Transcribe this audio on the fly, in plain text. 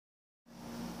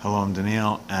Hello, I'm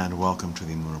Daniel, and welcome to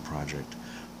the Emunah Project.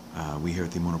 We here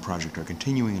at the Emunah Project are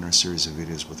continuing in our series of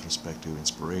videos with respect to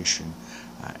inspiration,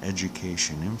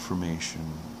 education, information,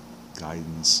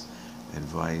 guidance,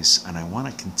 advice, and I want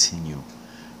to continue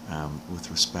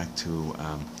with respect to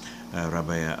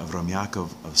Rabbi Avraham Yaakov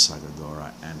of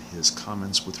Sadagora and his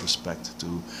comments with respect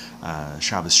to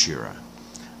Shabbes Shira.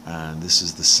 This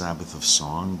is the Sabbath of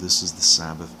song. This is the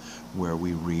Sabbath where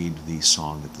we read the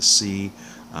Song at the Sea.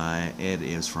 It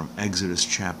is from Exodus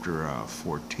chapter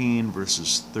 14,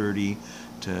 verses 30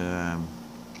 to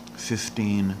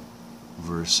 15,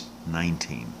 verse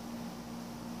 19.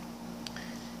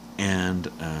 And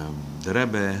the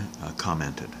Rebbe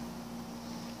commented,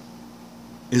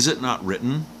 "Is it not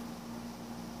written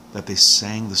that they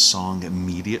sang the song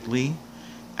immediately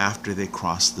after they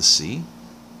crossed the sea?"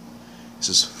 He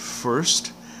says,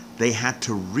 first, they had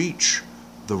to reach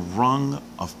the rung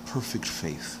of perfect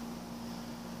faith.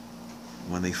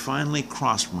 When they finally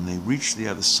crossed, when they reached the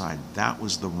other side, that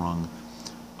was the rung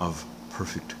of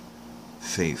perfect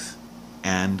faith.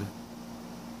 And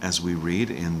as we read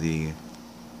in the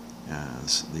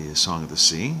Song of the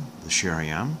Sea, the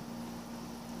Shira,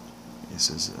 it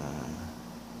says,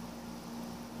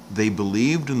 they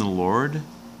believed in the Lord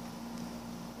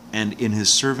and in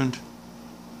his servant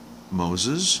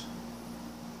Moses,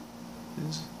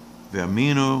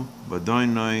 Ve'aminu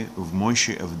b'Adonai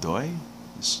u'v'Moshe avdoi,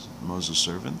 this Moses'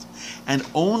 servant, and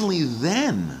only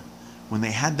then, when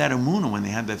they had that Emunah, when they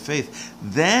had that faith,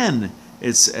 then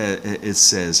it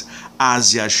says,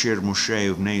 Az yashir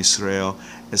Moshe u'Bnei Israel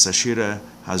es ashira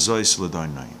hazois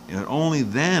l'Adonai. And only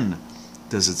then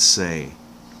does it say,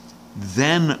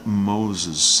 then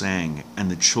Moses sang, and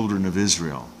the children of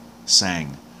Israel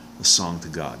sang the song to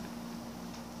God.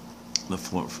 The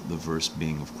verse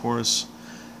being, of course,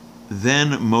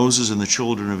 then Moses and the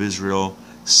children of Israel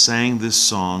sang this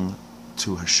song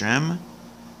to Hashem,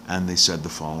 and they said the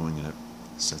following, and it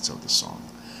sets out the song.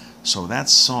 So that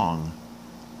song,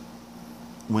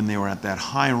 when they were at that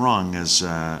high rung, as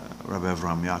Rabbi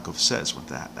Avraham Yaakov says, with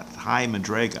that high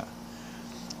madrega,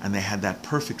 and they had that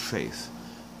perfect faith,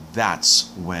 that's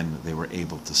when they were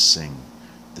able to sing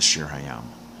the Shira.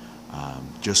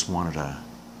 Just wanted to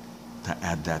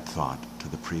add that thought to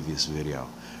the previous video.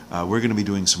 We're going to be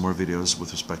doing some more videos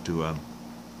with respect to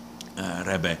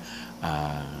Rebbe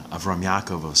Avraham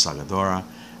Yaakov of Sadagora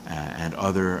and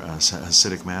other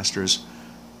Hasidic masters.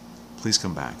 Please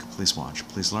come back, please watch,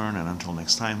 please learn, and until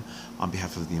next time, on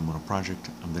behalf of the Emunah Project,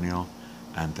 I'm Daniel,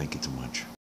 and thank you too much.